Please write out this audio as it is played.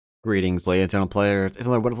Greetings, ladies and gentlemen players. It's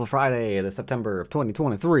another wonderful Friday, the September of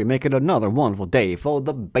 2023, making another wonderful day for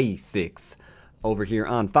the basics. Over here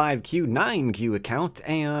on 5Q, 9Q account,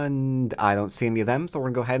 and I don't see any of them, so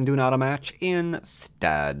we're going to go ahead and do an auto match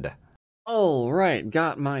instead. Alright,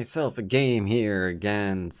 got myself a game here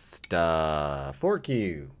against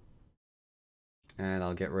 4Q. And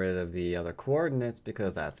I'll get rid of the other coordinates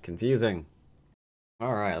because that's confusing.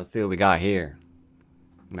 Alright, let's see what we got here.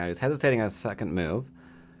 Now he's hesitating on his second move.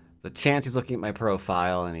 The chance he's looking at my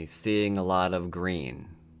profile and he's seeing a lot of green.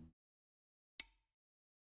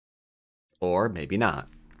 Or maybe not.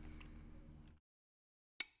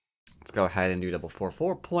 Let's go ahead and do double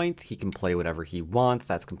 4/4 points. He can play whatever he wants.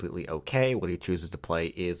 That's completely okay. What he chooses to play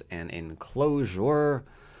is an enclosure,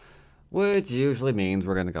 which usually means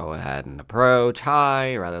we're going to go ahead and approach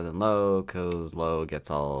high rather than low, because low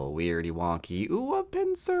gets all weirdy wonky. Ooh, a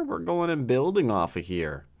pincer. We're going and building off of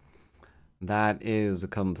here. That is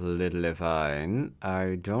completely fine.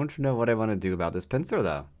 I don't know what I want to do about this pincer,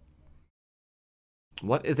 though.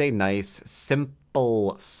 What is a nice,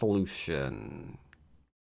 simple solution?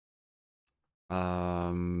 I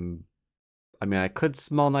mean, I could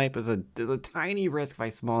small knight, but there's a tiny risk if I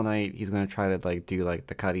small knight. He's going to try to, do,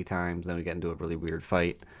 the cutty times, then we get into a really weird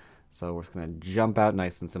fight. So we're just going to jump out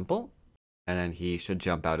nice and simple. And then he should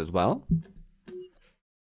jump out as well.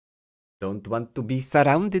 Don't want to be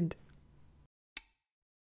surrounded.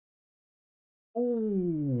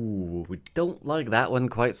 Ooh, we don't like that one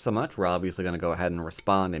quite so much. We're obviously going to go ahead and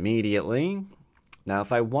respond immediately. Now,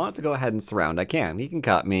 if I want to go ahead and surround, I can. He can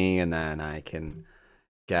cut me, and then I can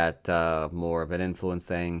get more of an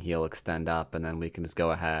influencing. He'll extend up, and then we can just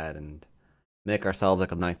go ahead and make ourselves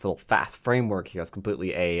like a nice little fast framework here. That's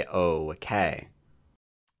completely A-OK.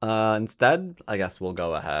 Instead, I guess we'll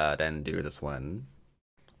go ahead and do this one.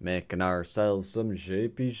 Making ourselves some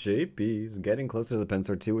shapies. Getting closer to the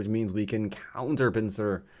pincer too, which means we can counter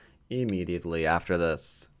pincer immediately after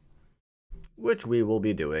this. Which we will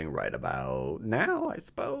be doing right about now, I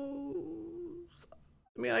suppose.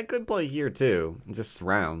 I mean, I could play here too, and just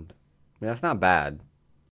surround. I mean, that's not bad.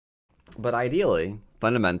 But ideally,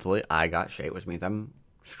 fundamentally, I got shape, which means I'm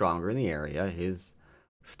stronger in the area. His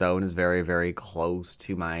stone is very, very close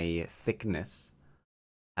to my thickness,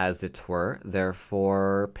 as it were.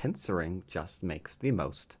 Therefore, pincering just makes the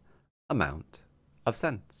most amount of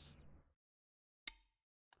sense.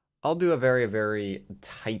 I'll do a very, very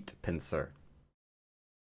tight pincer.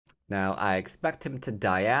 Now, I expect him to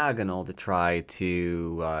diagonal to try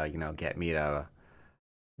to, get me to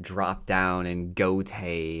drop down and gote,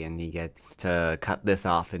 and he gets to cut this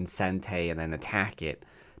off in sente and then attack it.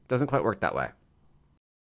 Doesn't quite work that way.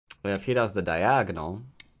 But if he does the diagonal,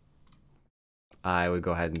 I would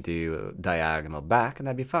go ahead and do diagonal back, and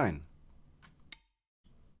that'd be fine.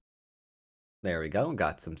 There we go.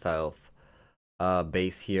 Got some self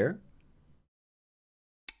base here.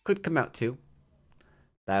 Could come out too.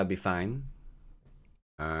 That would be fine.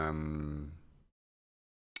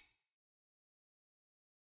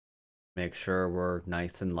 Make sure we're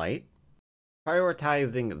nice and light.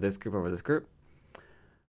 Prioritizing this group over this group.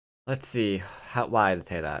 Let's see. Why did I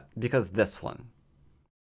say that? Because this one.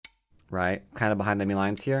 Right? Kind of behind enemy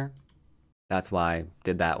lines here. That's why I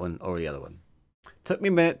did that one over the other one. Took me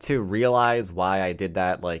a minute to realize why I did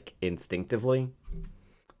that, instinctively.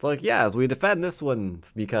 It's like, yeah, as we defend this one,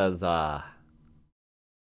 because, why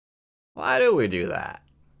do we do that?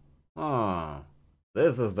 Oh,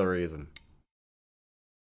 this is the reason.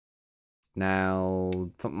 Now,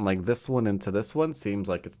 something like this one into this one seems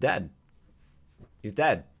like it's dead. He's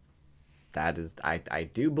dead. That is, I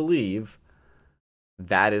do believe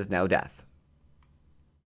that is now death.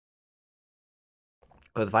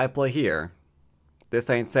 Because if I play here, this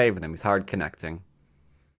ain't saving him. He's hard connecting.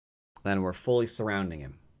 Then we're fully surrounding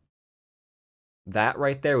him. That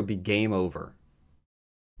right there would be game over.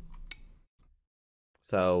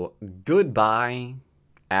 So, goodbye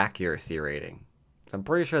accuracy rating. So I'm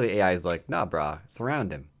pretty sure the AI is like, nah, brah,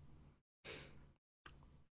 surround him.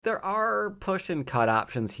 There are push and cut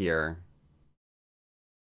options here.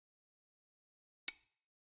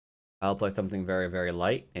 I'll play something very, very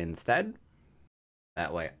light instead.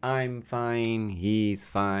 That way I'm fine, he's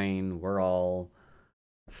fine, we're all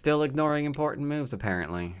still ignoring important moves,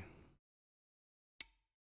 apparently.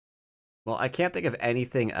 Well, I can't think of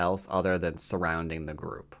anything else other than surrounding the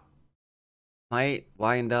group. Might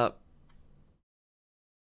wind up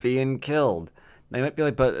being killed. They might be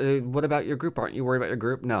like, but what about your group? Aren't you worried about your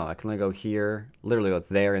group? No, I can only go here, literally go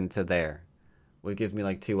there into there. Which gives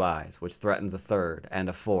me two eyes, which threatens a third and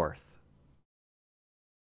a fourth.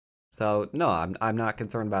 So, no, I'm not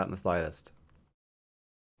concerned about it in the slightest.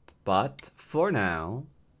 But, for now,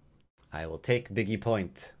 I will take Biggie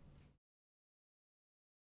Point.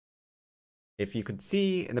 If you could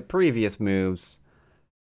see in the previous moves,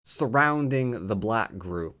 surrounding the black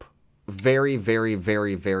group, very, very,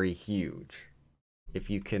 very, very huge. If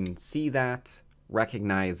you can see that,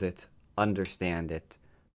 recognize it, understand it,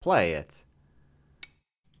 play it,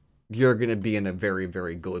 you're going to be in a very,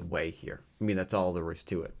 very good way here. I mean, that's all there is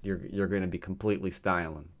to it. You're going to be completely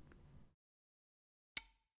styling.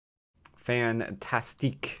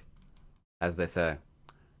 Fantastique, as they say.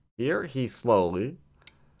 Here, he's slowly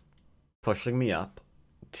pushing me up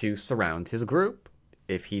to surround his group.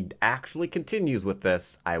 If he actually continues with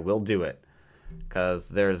this, I will do it. Because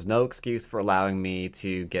there's no excuse for allowing me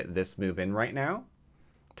to get this move in right now.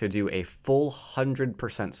 To do a full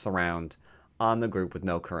 100% surround on the group with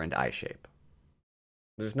no current eye shape.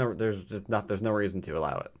 There's no reason to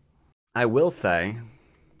allow it. I will say,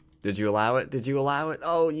 did you allow it? Did you allow it?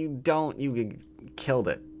 Oh, you don't. You killed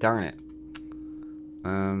it. Darn it.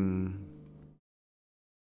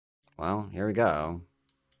 Well, here we go.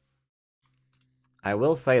 I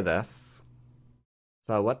will say this.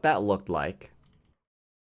 So what that looked like.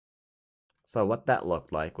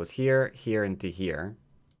 Was here, here, and to here.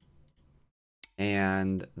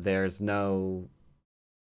 And there's no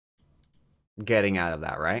getting out of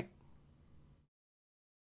that, right?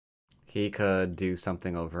 He could do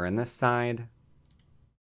something over in this side.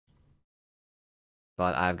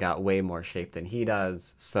 But I've got way more shape than he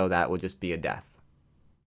does, so that would just be a death.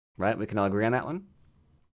 Right? We can all agree on that one?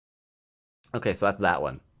 Okay, so that's that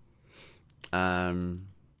one.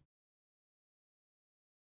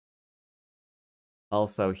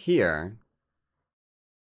 Also here,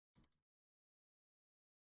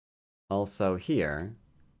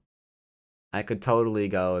 I could totally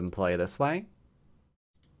go and play this way.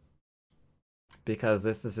 Because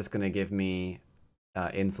this is just going to give me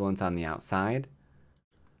influence on the outside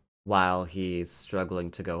while he's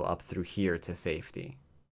struggling to go up through here to safety,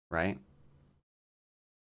 right?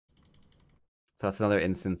 So that's another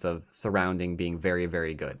instance of surrounding being very,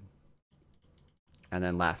 very good. And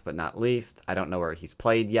then last but not least, I don't know where he's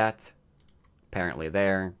played yet. Apparently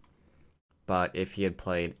there. But if he had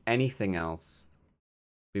played anything else,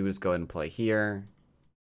 we would just go ahead and play here.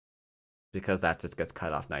 Because that just gets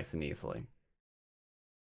cut off nice and easily.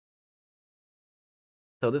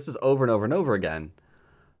 So this is over and over and over again.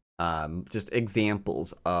 Just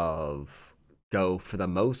examples of Go, for the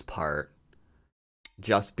most part,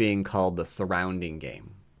 just being called the surrounding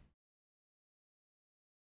game.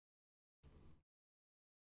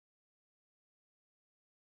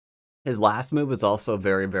 His last move was also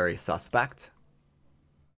very, very suspect.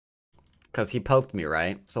 Because he poked me,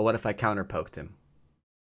 right? So what if I counter poked him?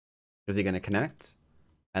 Is he going to connect?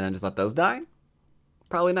 And then just let those die?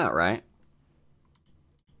 Probably not, right?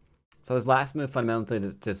 So his last move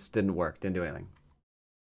fundamentally just didn't work, didn't do anything.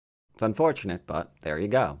 It's unfortunate, but there you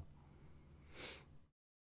go.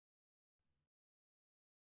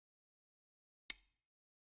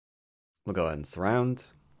 We'll go ahead and surround.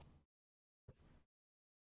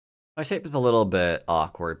 My shape is a little bit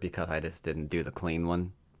awkward because I just didn't do the clean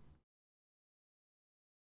one.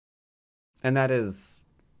 And that is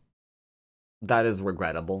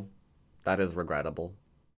regrettable. That is regrettable.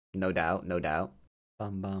 No doubt, no doubt.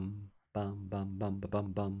 Bum bum bum bum bum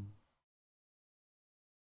bum bum.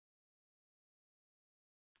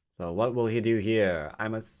 So what will he do here?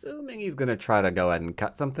 I'm assuming he's gonna try to go ahead and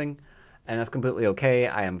cut something. And that's completely okay.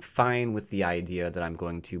 I am fine with the idea that I'm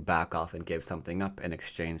going to back off and give something up in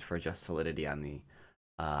exchange for just solidity on the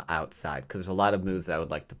outside. Because there's a lot of moves that I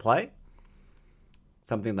would like to play.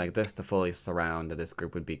 Something like this to fully surround this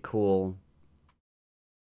group would be cool.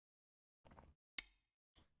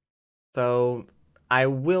 So I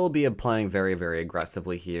will be playing very, very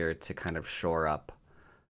aggressively here to kind of shore up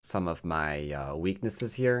some of my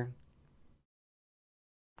weaknesses here.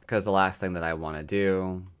 Because the last thing that I want to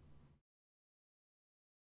do,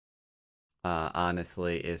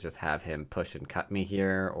 honestly, is just have him push and cut me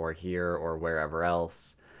here or wherever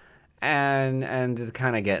else. And just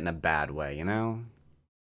kind of get in a bad way, you know?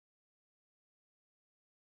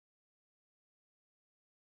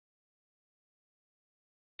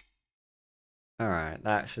 Alright,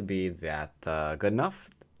 that should be that good enough?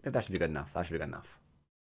 I think that should be good enough. That should be good enough.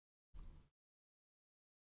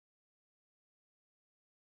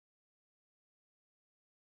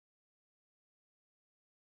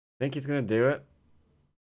 Think he's gonna do it?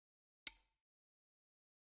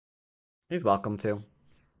 He's welcome to.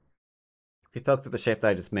 If he pokes at the shape that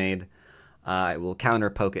I just made, I will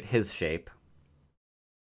counter poke at his shape.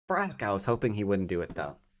 Frack, I was hoping he wouldn't do it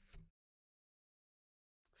though.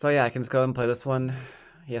 So yeah, I can just go and play this one.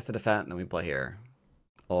 He has to defend, and then we play here.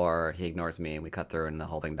 or he ignores me and we cut through and the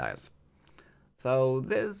whole thing dies. So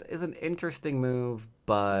this is an interesting move,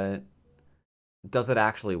 but does it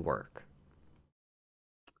actually work?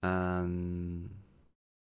 Um,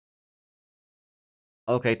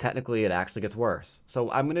 okay, technically it actually gets worse. So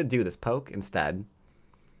I'm going to do this poke instead.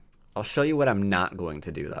 I'll show you what I'm not going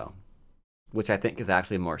to do, though, which I think is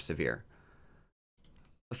actually more severe.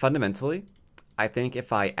 Fundamentally, I think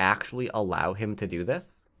if I actually allow him to do this,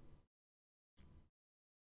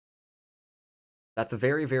 that's a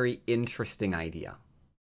very, very interesting idea.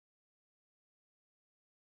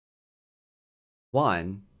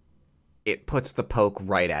 One, it puts the poke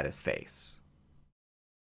right at his face.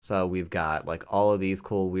 So we've got like all of these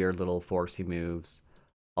cool, weird little forcey moves,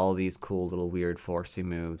 all these cool little weird forcey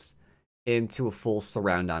moves into a full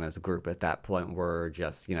surround on his group. At that point, we're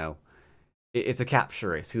just, it's a capture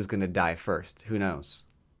race. Who's going to die first? Who knows?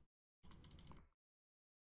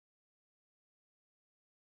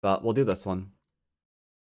 But we'll do this one.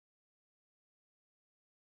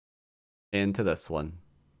 Into this one.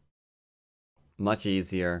 Much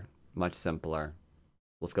easier, much simpler.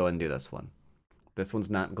 Let's go ahead and do this one. This one's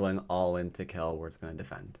not going all in to kill, where it's going to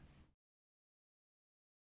defend.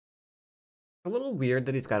 A little weird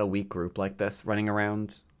that he's got a weak group like this running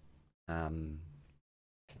around.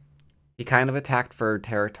 He kind of attacked for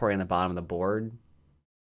territory on the bottom of the board.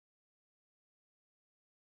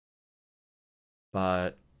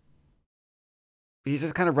 But he's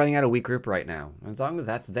just kind of running out of weak group right now. As long as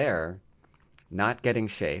that's there, not getting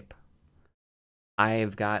shape,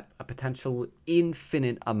 I've got a potential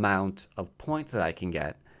infinite amount of points that I can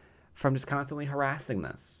get from just constantly harassing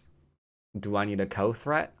this. Do I need a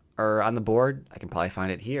co-threat or on the board? I can probably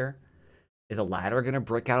find it here. Is a ladder going to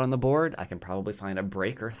break out on the board? I can probably find a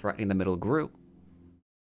breaker threatening the middle group.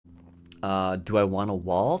 Do I want a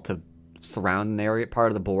wall to surround an area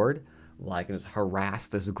part of the board? Well, I can just harass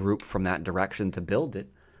this group from that direction to build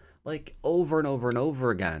it. Like, over and over and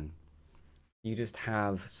over again. You just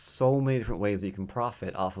have so many different ways that you can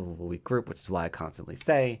profit off of a weak group, which is why I constantly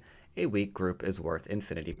say a weak group is worth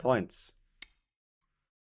infinity points.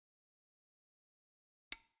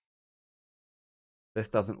 This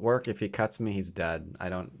doesn't work. If he cuts me, he's dead.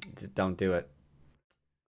 Don't do it.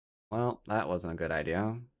 Well, that wasn't a good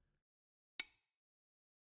idea.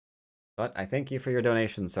 But I thank you for your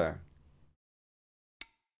donation, sir.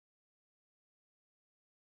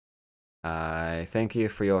 I thank you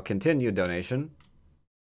for your continued donation.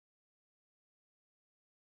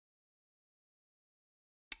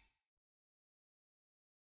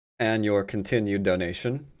 And your continued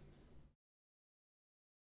donation.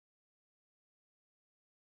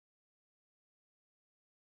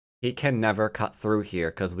 He can never cut through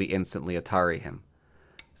here because we instantly Atari him.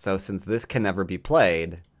 So since this can never be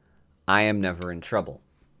played, I am never in trouble.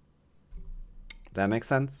 Does that make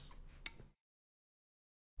sense?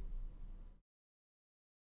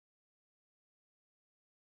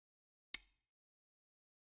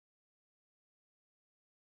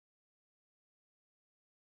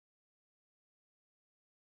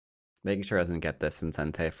 Making sure I doesn't get this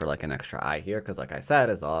Sensente for like an extra eye here, because like I said,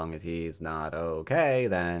 as long as he's not okay,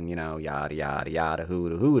 then, yada yada yada,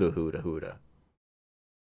 hooda hooda hooda hooda.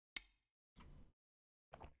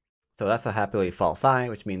 So that's a happily false eye,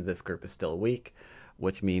 which means this group is still weak,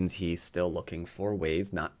 which means he's still looking for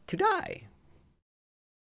ways not to die.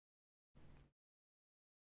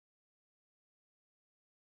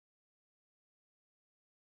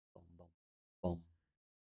 Boom, boom, boom.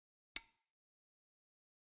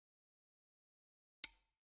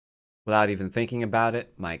 Without even thinking about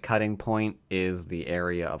it, my cutting point is the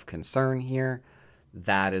area of concern here.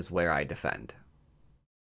 That is where I defend.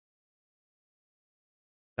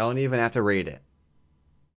 Don't even have to read it.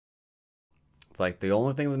 It's like the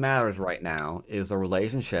only thing that matters right now is the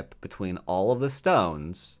relationship between all of the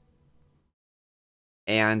stones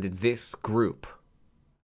and this group.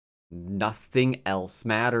 Nothing else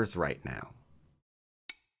matters right now.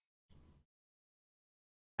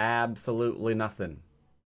 Absolutely nothing.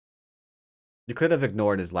 You could have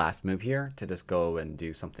ignored his last move here to just go and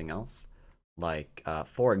do something else. Like,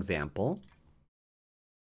 for example,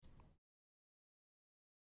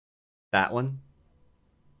 that one.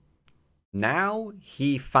 Now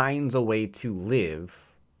he finds a way to live,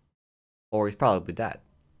 or he's probably dead.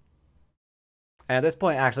 And at this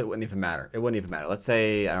point, actually, it wouldn't even matter. It wouldn't even matter. Let's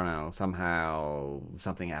say, I don't know, somehow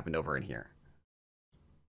something happened over in here.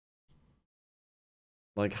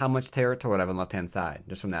 Like, how much territory would I have on the left-hand side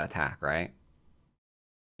just from that attack, right?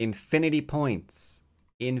 Infinity points.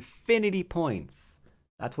 Infinity points.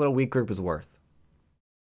 That's what a weak group is worth.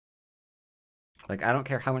 Like, I don't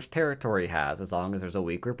care how much territory he has as long as there's a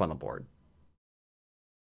weak group on the board.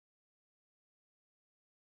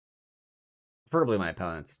 Preferably my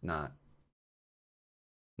opponent's, not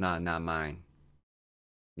mine.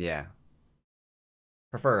 Yeah,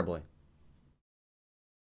 preferably.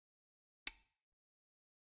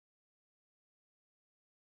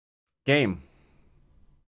 Game.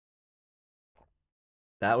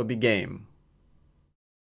 That would be game.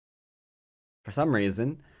 For some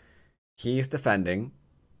reason, he's defending,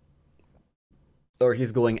 or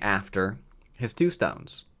he's going after his 2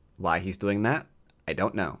 stones. Why he's doing that, I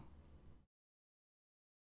don't know.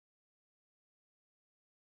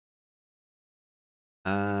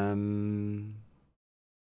 Um.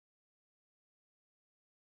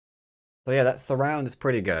 So yeah, that surround is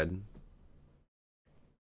pretty good.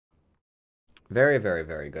 Very, very,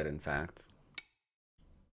 very good, in fact.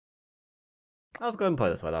 Let's go ahead and play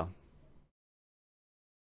this way, though.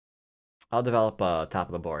 I'll develop top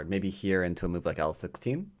of the board. Maybe here into a move like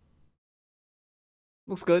L16.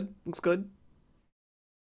 Looks good. Looks good.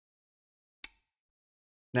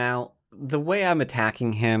 Now, the way I'm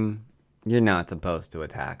attacking him, you're not supposed to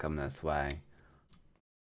attack him this way.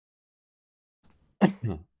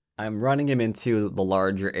 I'm running him into the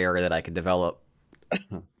larger area that I could develop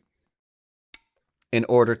in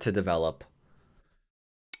order to develop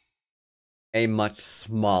a much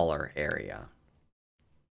smaller area.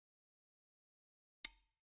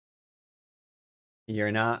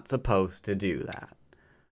 You're not supposed to do that.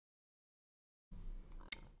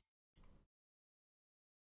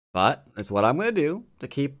 But it's what I'm going to do to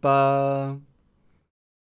keep My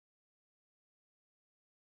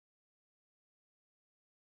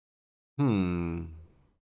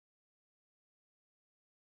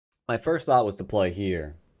first thought was to play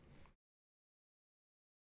here.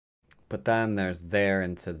 But then there's there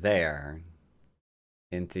into there.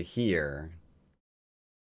 Into here.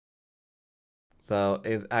 So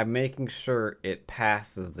I'm making sure it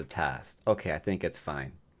passes the test. Okay, I think it's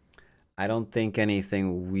fine. I don't think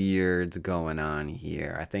anything weird's going on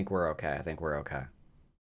here. I think we're okay. I think we're okay.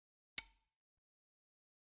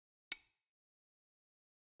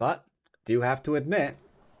 But do have to admit,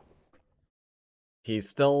 he's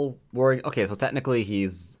still worried. Okay, so technically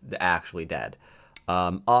he's actually dead.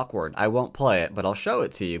 Awkward. I won't play it, but I'll show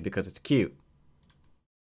it to you because it's cute.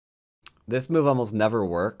 This move almost never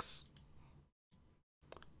works.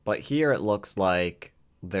 But here it looks like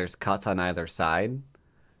there's cuts on either side.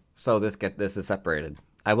 So this is separated.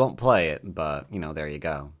 I won't play it, but, there you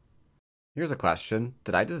go. Here's a question.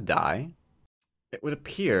 Did I just die? It would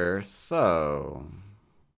appear so.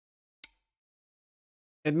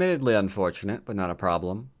 Admittedly unfortunate, but not a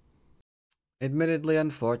problem. Admittedly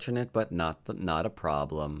unfortunate, but not a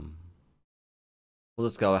problem. We'll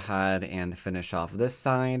just go ahead and finish off this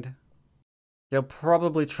side. He'll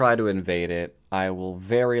probably try to invade it. I will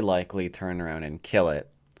very likely turn around and kill it.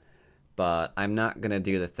 But I'm not going to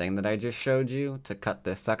do the thing that I just showed you to cut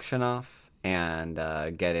this section off and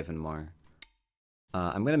get even more.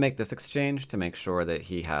 I'm going to make this exchange to make sure that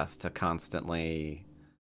he has to constantly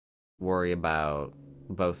worry about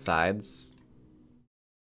both sides.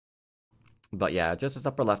 But yeah, just this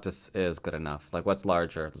upper left is good enough. Like, what's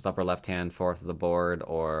larger? This upper left hand, fourth of the board,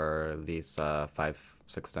 or these 5,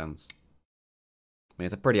 6 stones? I mean,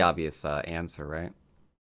 it's a pretty obvious answer, right?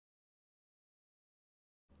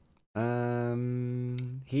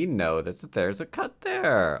 He noticed that there's a cut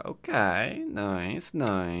there. Okay, nice,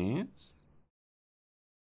 nice.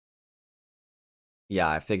 Yeah,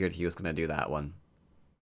 I figured he was gonna do that one.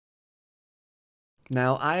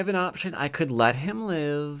 Now, I have an option. I could let him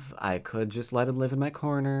live. I could just let him live in my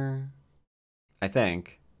corner. I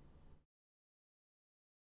think.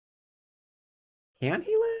 Can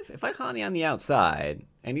he live? If I honey on the outside,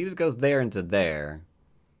 and he just goes there into there,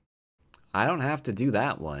 I don't have to do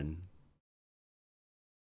that one.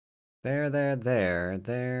 There, there, there,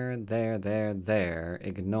 there, there, there, there.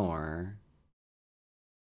 Ignore.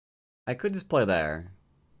 I could just play there.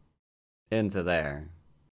 Into there.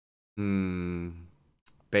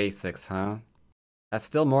 Basics, huh? That's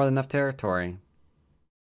still more than enough territory.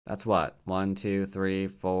 That's what? 1, 2, 3,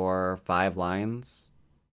 4, 5 lines?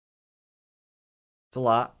 It's a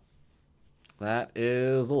lot. That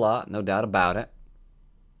is a lot, no doubt about it.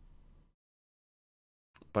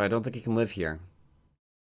 But I don't think he can live here.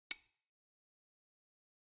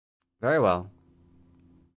 Very well.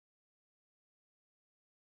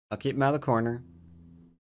 I'll keep him out of the corner.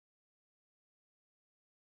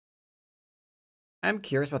 I'm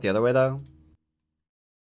curious about the other way, though.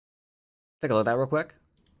 Take a look at that real quick.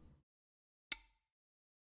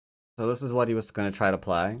 So this is what he was going to try to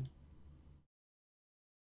play.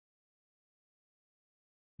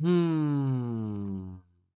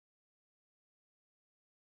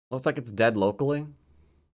 Looks like it's dead locally.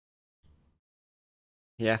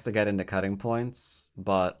 He has to get into cutting points,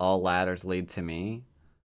 but all ladders lead to me.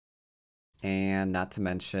 And not to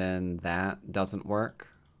mention, that doesn't work.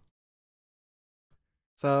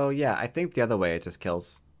 So yeah, I think the other way it just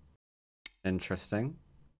kills. Interesting.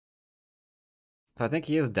 So I think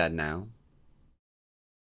he is dead now.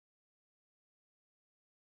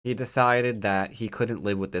 He decided that he couldn't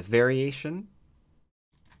live with this variation.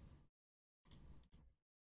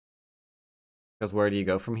 Because where do you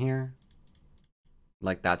go from here?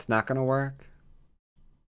 Like, that's not gonna work.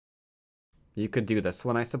 You could do this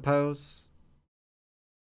one, I suppose.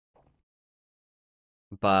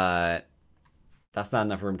 But that's not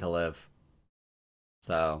enough room to live.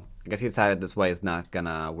 So I guess he decided this way is not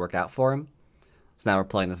gonna work out for him. So now we're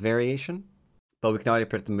playing this variation. But we can already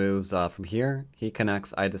predict the moves from here. He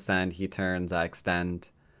connects, I descend, he turns, I extend.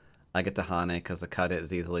 I get to Hane because the cut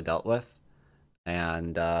is easily dealt with.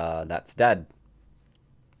 And that's dead.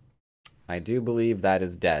 I do believe that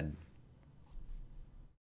is dead.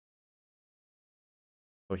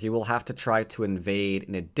 So he will have to try to invade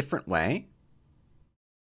in a different way.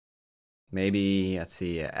 Maybe, let's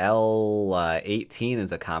see, L18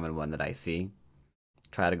 is a common one that I see.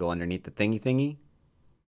 Try to go underneath the thingy.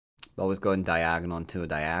 Always go in diagonal into a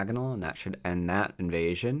diagonal, and that should end that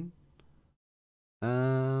invasion.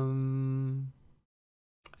 And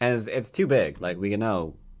it's too big. Like, we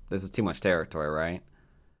know this is too much territory, right?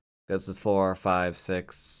 This is 4, 5,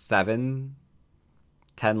 6, 7,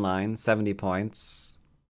 10 lines, 70 points.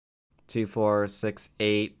 2, 4, 6,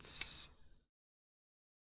 8.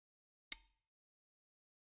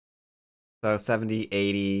 So 70,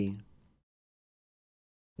 80,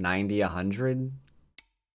 90, 100.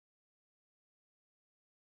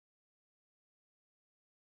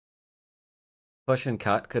 Push and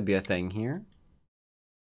cut could be a thing here.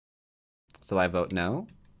 So I vote no.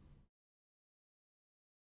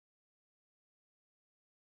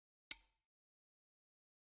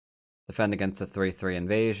 Defend against the 3-3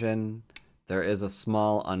 invasion. There is a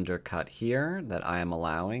small undercut here that I am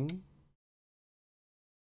allowing.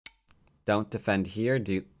 Don't defend here.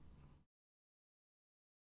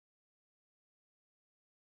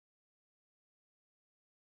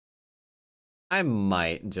 I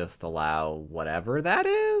might just allow whatever that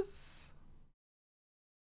is.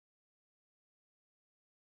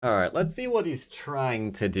 Alright, let's see what he's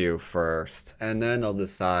trying to do first, and then I'll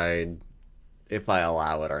decide if I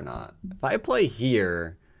allow it or not. If I play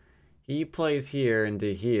here, he plays here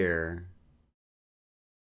into here,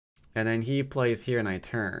 and then he plays here and I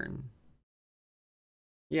turn.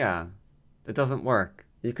 Yeah, it doesn't work.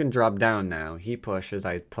 You can drop down now. He pushes,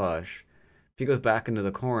 I push. If he goes back into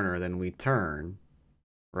the corner, then we turn,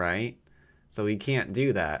 right? So he can't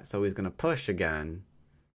do that, so he's going to push again.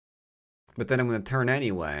 But then I'm going to turn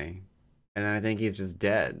anyway, and then I think he's just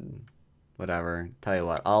dead. Whatever. Tell you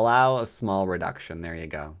what, I'll allow a small reduction. There you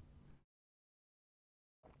go.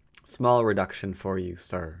 Small reduction for you,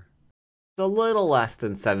 sir. It's a little less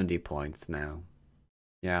than 70 points now.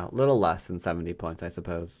 Yeah, a little less than 70 points, I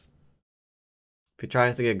suppose. If he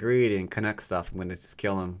tries to get greedy and connect stuff, I'm gonna just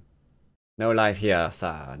kill him. No life here,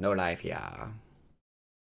 sir. No life here.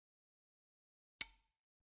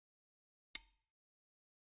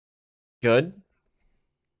 Good.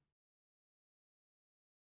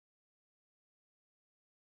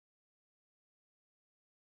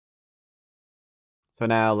 So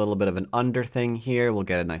now a little bit of an under thing here. We'll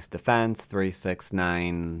get a nice defense. 3, 6,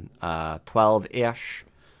 9, 12-ish.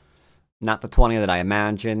 Not the 20 that I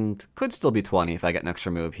imagined. Could still be 20 if I get an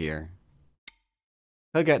extra move here.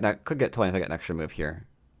 Could get 20 if I get an extra move here.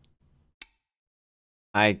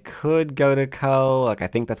 I could go to Ko. Like, I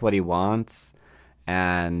think that's what he wants.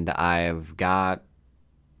 And I've got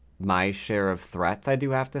my share of threats, I do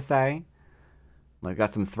have to say. We've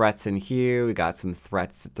got some threats in here. We got some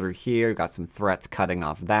threats through here. We got some threats cutting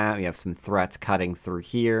off that. We have some threats cutting through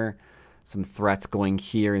here. Some threats going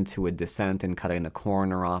here into a descent and cutting the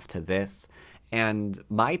corner off to this. And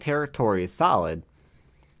my territory is solid.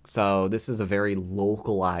 So this is a very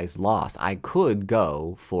localized loss. I could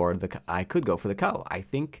go for the Ko. I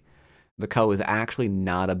think the Ko is actually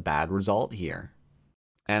not a bad result here.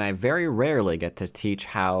 And I very rarely get to teach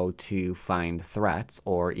how to find threats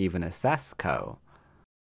or even assess Ko.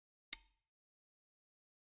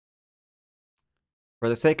 For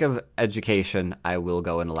the sake of education, I will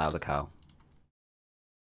go and allow the Ko.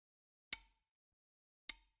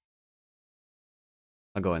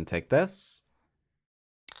 I'll go and take this.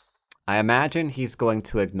 I imagine he's going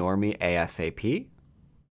to ignore me ASAP.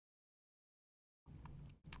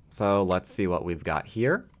 So let's see what we've got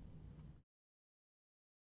here.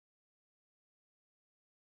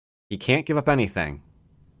 He can't give up anything.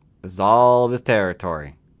 This is all of his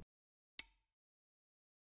territory.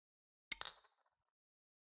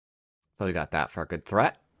 So we got that for a good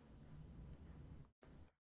threat.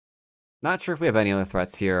 Not sure if we have any other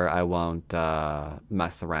threats here. I won't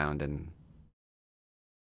mess around and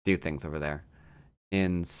do things over there.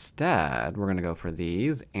 Instead, we're going to go for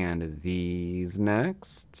these and these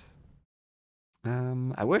next.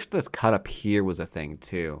 I wish this cut up here was a thing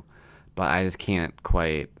too, but I just can't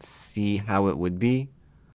quite see how it would be.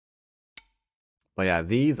 But yeah,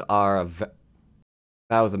 these are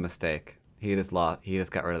that was a mistake. He just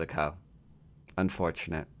got rid of the cow.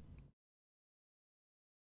 Unfortunate.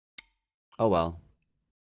 Oh well.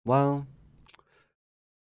 Well,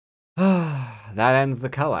 that ends the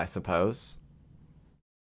co, I suppose.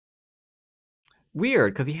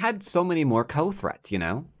 Weird, because he had so many more co-threats, you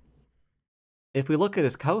know? If we look at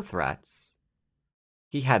his co-threats,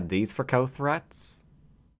 he had these for co-threats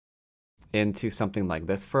into something like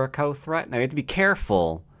this for a co-threat. Now, you have to be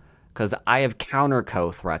careful, because I have counter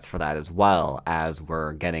co-threats for that as well, as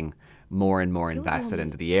we're getting more and more invested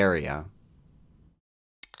into the area.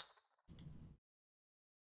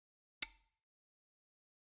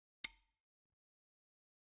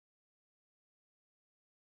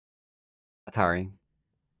 Atari.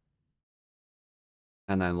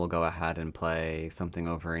 And then we'll go ahead and play something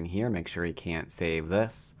over in here, make sure he can't save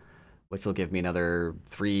this, which will give me another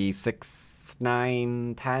 3, 6,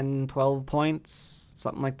 9, 10, 12 points,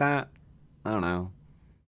 something like that. I don't know.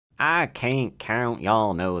 I can't count,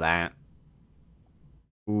 y'all know that.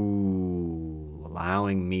 Ooh,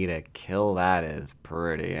 allowing me to kill that is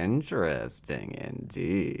pretty interesting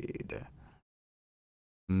indeed.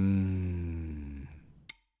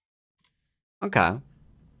 Okay.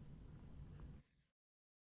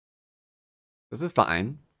 This is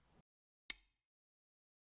fine.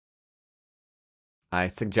 I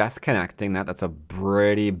suggest connecting that. That's a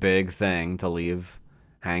pretty big thing to leave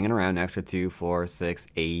hanging around. Extra 2, 4, 6,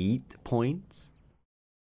 8 points.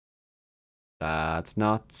 That's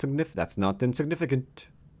not significant. That's not insignificant.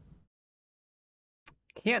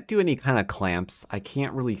 Can't do any kind of clamps. I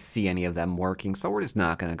can't really see any of them working, so we're just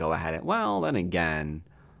not going to go ahead and... Well, then again...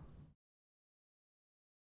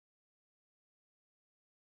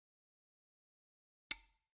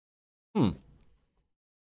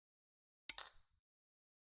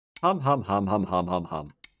 Hum, hum, hum, hum, hum, hum, hum.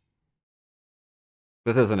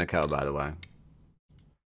 This isn't a co, by the way.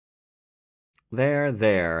 There.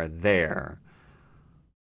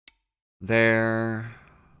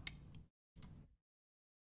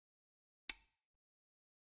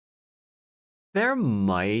 There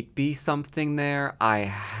might be something there. I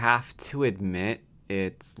have to admit,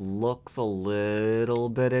 it looks a little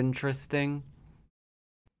bit interesting.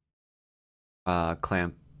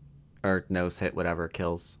 Clamp, or nose hit, whatever,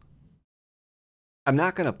 kills. I'm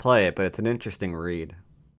not gonna play it, but it's an interesting read.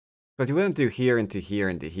 Because you wouldn't do here into here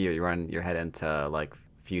into here, you run your head into, like,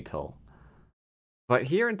 futile. But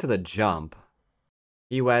here into the jump,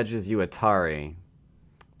 he wedges you Atari.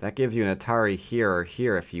 That gives you an Atari here or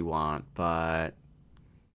here if you want, but...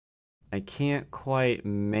 I can't quite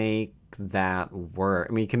make that work.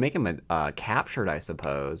 I mean, you can make him captured, I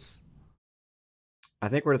suppose. I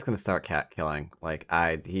think we're just gonna start cat killing. Like,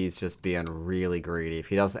 he's just being really greedy. If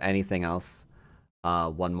he does anything else,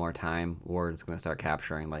 one more time, we're just gonna start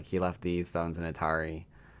capturing. Like, he left these stones in Atari.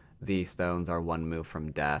 These stones are one move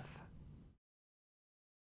from death.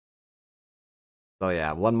 So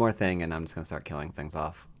yeah, one more thing, and I'm just gonna start killing things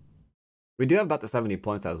off. We do have about the 70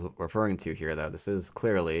 points I was referring to here, though. This is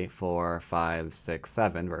clearly 4, 5, 6,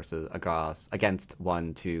 7 versus against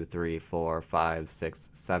 1, 2, 3, 4, 5, 6,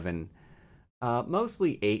 7.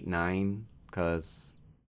 Mostly 8, 9, because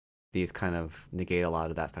these kind of negate a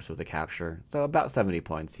lot of that, especially with the capture. So about 70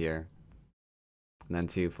 points here. And then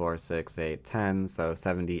 2, 4, 6, 8, 10. So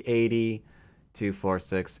 70, 80. 2, 4,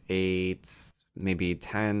 6, 8. Maybe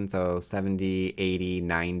 10. So 70, 80,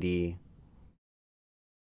 90.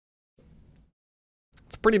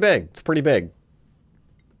 It's pretty big. It's pretty big.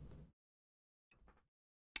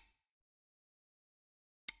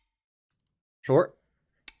 Sure.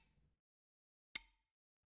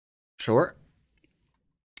 Sure.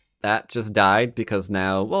 That just died because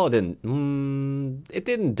now, well, it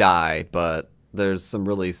didn't die, but there's some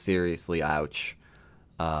really seriously ouch,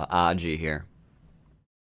 Aji here.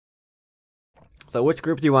 So which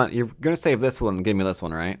group do you want? You're gonna save this one and give me this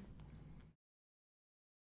one, right?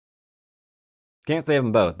 Can't save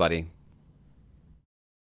them both, buddy.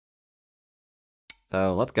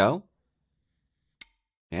 So let's go.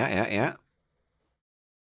 Yeah.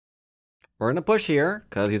 We're gonna push here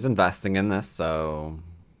because he's investing in this, so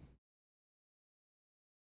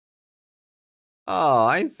Oh,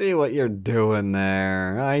 I see what you're doing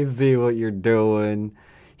there. I see what you're doing.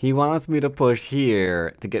 He wants me to push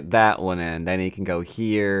here to get that one in. Then he can go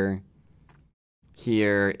here,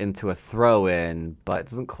 here into a throw-in, but it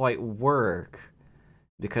doesn't quite work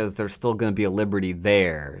because there's still going to be a Liberty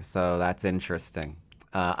there. So that's interesting.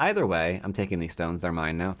 Either way, I'm taking these stones. They're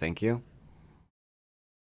mine now. Thank you.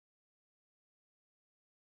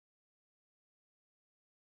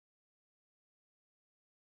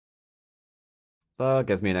 So it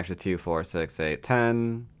gives me an extra 2, 4, 6, 8,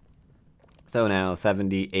 10. So now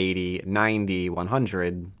 70, 80, 90,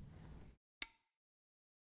 100.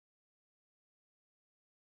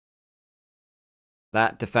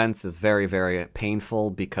 That defense is very, very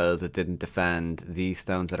painful because it didn't defend these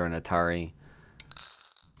stones that are in Atari.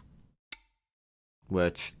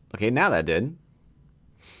 Which, okay, now that did.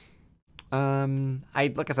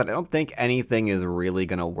 Like I said, I don't think anything is really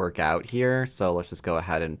gonna work out here, so let's just go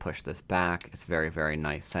ahead and push this back. It's very, very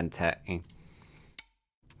nice Sente.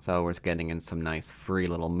 So we're just getting in some nice free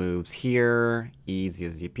little moves here. Easy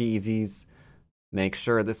as peasies. Make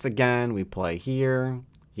sure this again, we play here.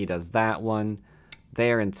 He does that one.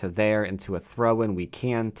 There, into a throw-in we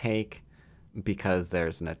can take because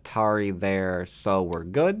there's an Atari there, so we're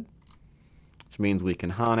good. Which means we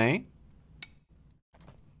can Hane.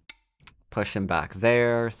 Push him back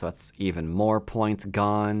there, so that's even more points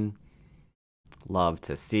gone. Love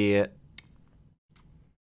to see it.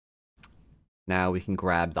 Now we can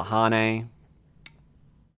grab the Hane.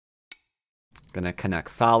 Gonna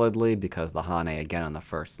connect solidly because the Hane again on the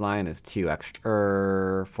first line is 2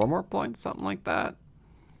 extra, 4 more points, something like that.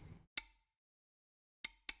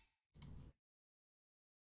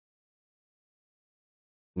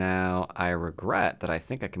 Now, I regret that I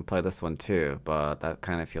think I can play this one too, but that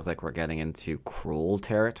kind of feels like we're getting into cruel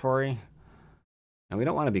territory. And we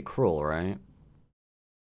don't want to be cruel, right?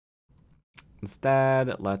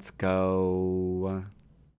 Instead, let's go...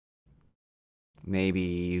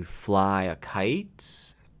 maybe fly a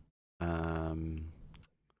kite?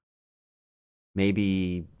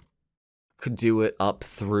 Maybe could do it up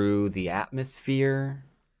through the atmosphere?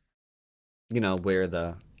 You know, where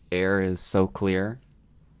the air is so clear.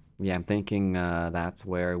 Yeah, I'm thinking that's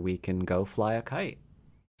where we can go fly a kite.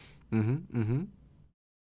 Mm-hmm.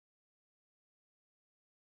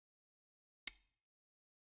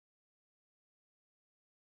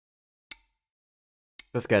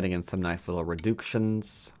 Just getting in some nice little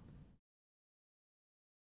reductions.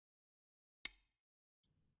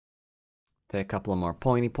 Take a couple of more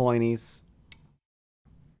pointies.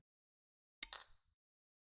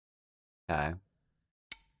 Okay.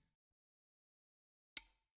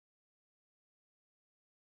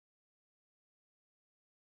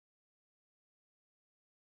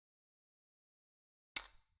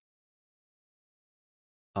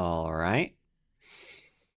 All right.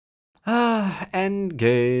 End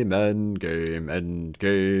game, end game, end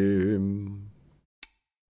game.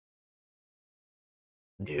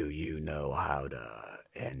 Do you know how to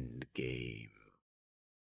end game?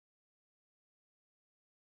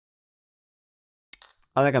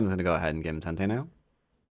 I think I'm just gonna go ahead and give him Tente now.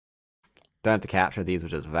 Don't have to capture these,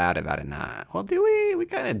 which is about a 9. Well, do we? We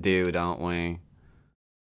kind of do, don't we?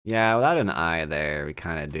 Yeah, without an eye there, we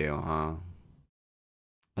kind of do, huh?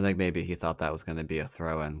 I think maybe he thought that was going to be a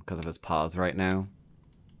throw-in because of his pause right now.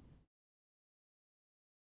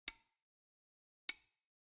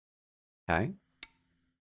 Okay.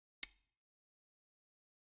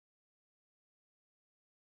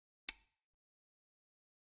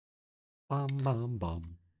 Bum, bum, bum.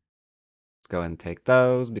 Let's go ahead and take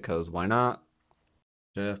those because why not?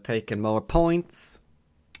 Just taking more points.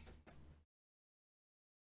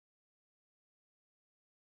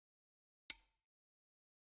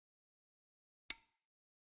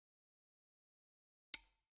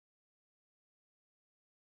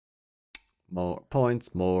 More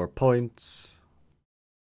points, more points.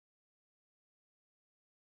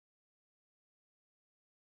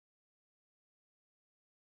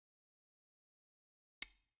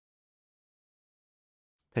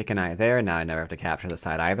 Take an eye there. Now I never have to capture the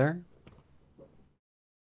side either.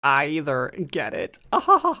 Either. Get it.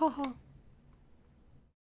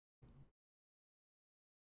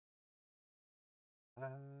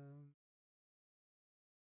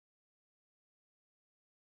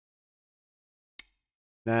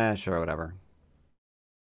 Nah, sure, whatever.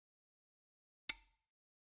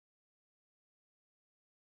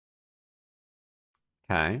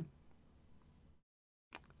 Okay.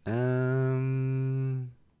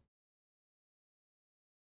 Um...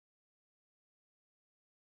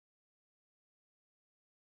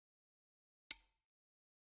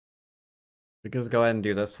 We can just go ahead and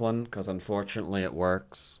do this one, because unfortunately it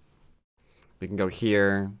works. We can go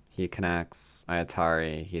here, he connects, I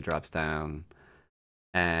Atari, he drops down,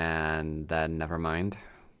 and then never mind.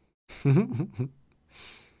 Good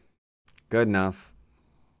enough.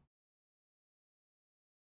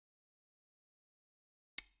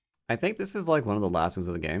 I think this is like one of the last moves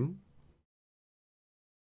of the game.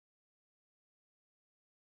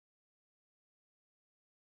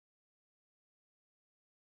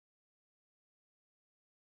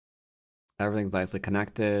 Everything's nicely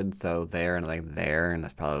connected, so there and like there, and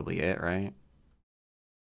that's probably it, right?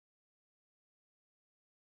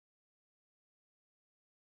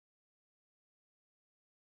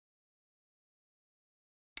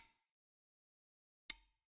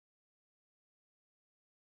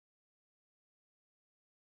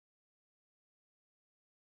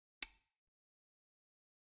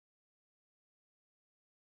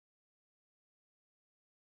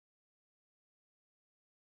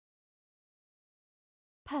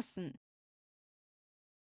 Passen.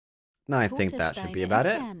 No, I think that should be about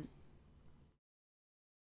it.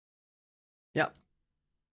 Yep.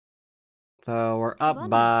 So we're up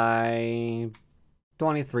by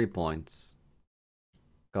 23 points.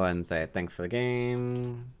 Go ahead and say thanks for the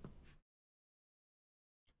game.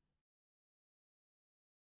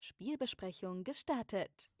 Spielbesprechung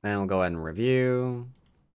gestartet. And we'll go ahead and review.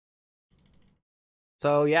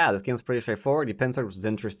 So yeah, this game's pretty straightforward. The pin search was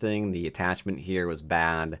interesting. The attachment here was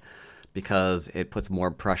bad because it puts more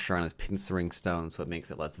pressure on his pincering stone, so it makes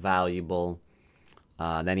it less valuable.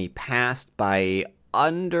 Then he passed by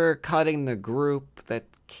undercutting the group that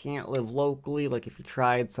can't live locally. Like if you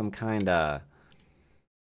tried some kind of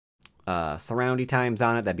surroundy times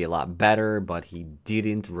on it, that'd be a lot better, but he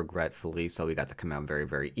didn't, regretfully, so he got to come out very,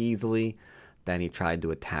 very easily. Then he tried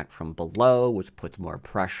to attack from below, which puts more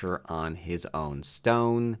pressure on his own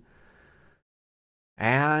stone.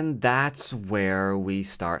 And that's where we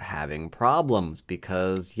start having problems,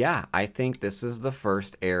 because, yeah, I think this is the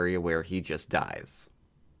first area where he just dies.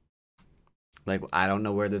 Like, I don't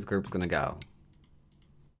know where this group's gonna go.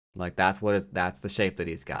 Like, that's the shape that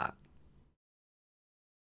he's got.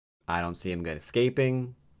 I don't see him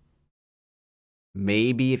escaping.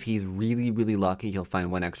 Maybe if he's really, really lucky, he'll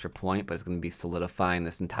find one extra point, but it's going to be solidifying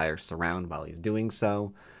this entire surround while he's doing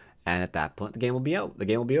so. And at that point, the game will be out. The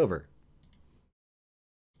game will be over.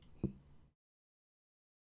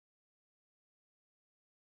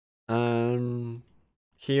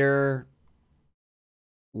 Here,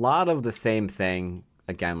 a lot of the same thing.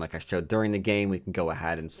 Again, like I showed during the game, we can go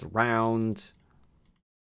ahead and surround.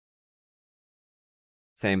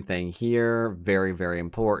 Same thing here. Very, very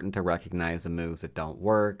important to recognize the moves that don't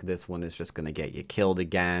work. This one is just going to get you killed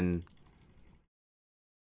again.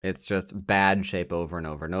 It's just bad shape over and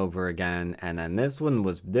over and over again. And then this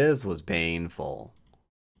was painful.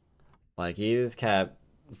 Like, he just kept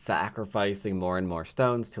sacrificing more and more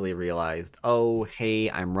stones till he realized, oh, hey,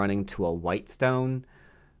 I'm running to a white stone,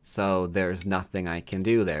 so there's nothing I can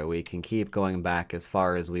do there. We can keep going back as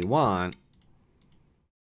far as we want,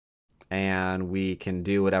 and we can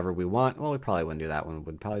do whatever we want. Well, we probably wouldn't do that one.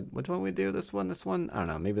 Which one would we do? This one, this one? I don't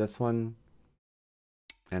know, maybe this one.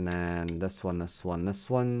 And then this one, this one, this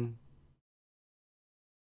one.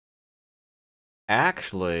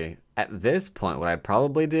 Actually, at this point, what I'd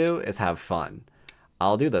probably do is have fun.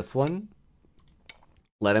 I'll do this one.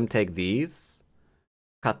 Let him take these.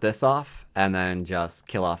 Cut this off, and then just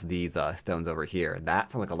kill off these stones over here. That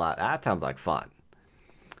sounds like a lot. That sounds like fun.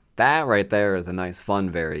 That right there is a nice fun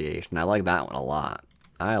variation. I like that one a lot.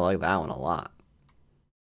 I like that one a lot.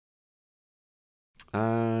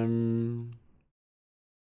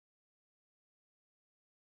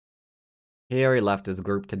 Here he left his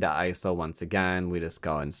group to die, so once again, we just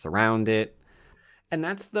go and surround it. And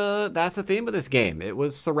that's the theme of this game. It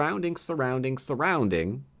was surrounding,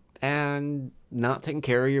 and not taking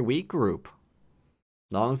care of your weak group.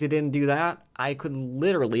 As long as you didn't do that, I could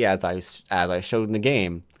literally, as I showed in the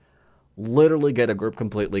game, literally get a group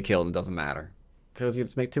completely killed and it doesn't matter. Because you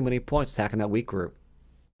just make too many points attacking that weak group.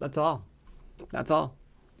 That's all. That's all.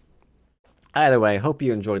 Either way, hope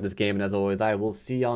you enjoyed this game, and as always, I will see y'all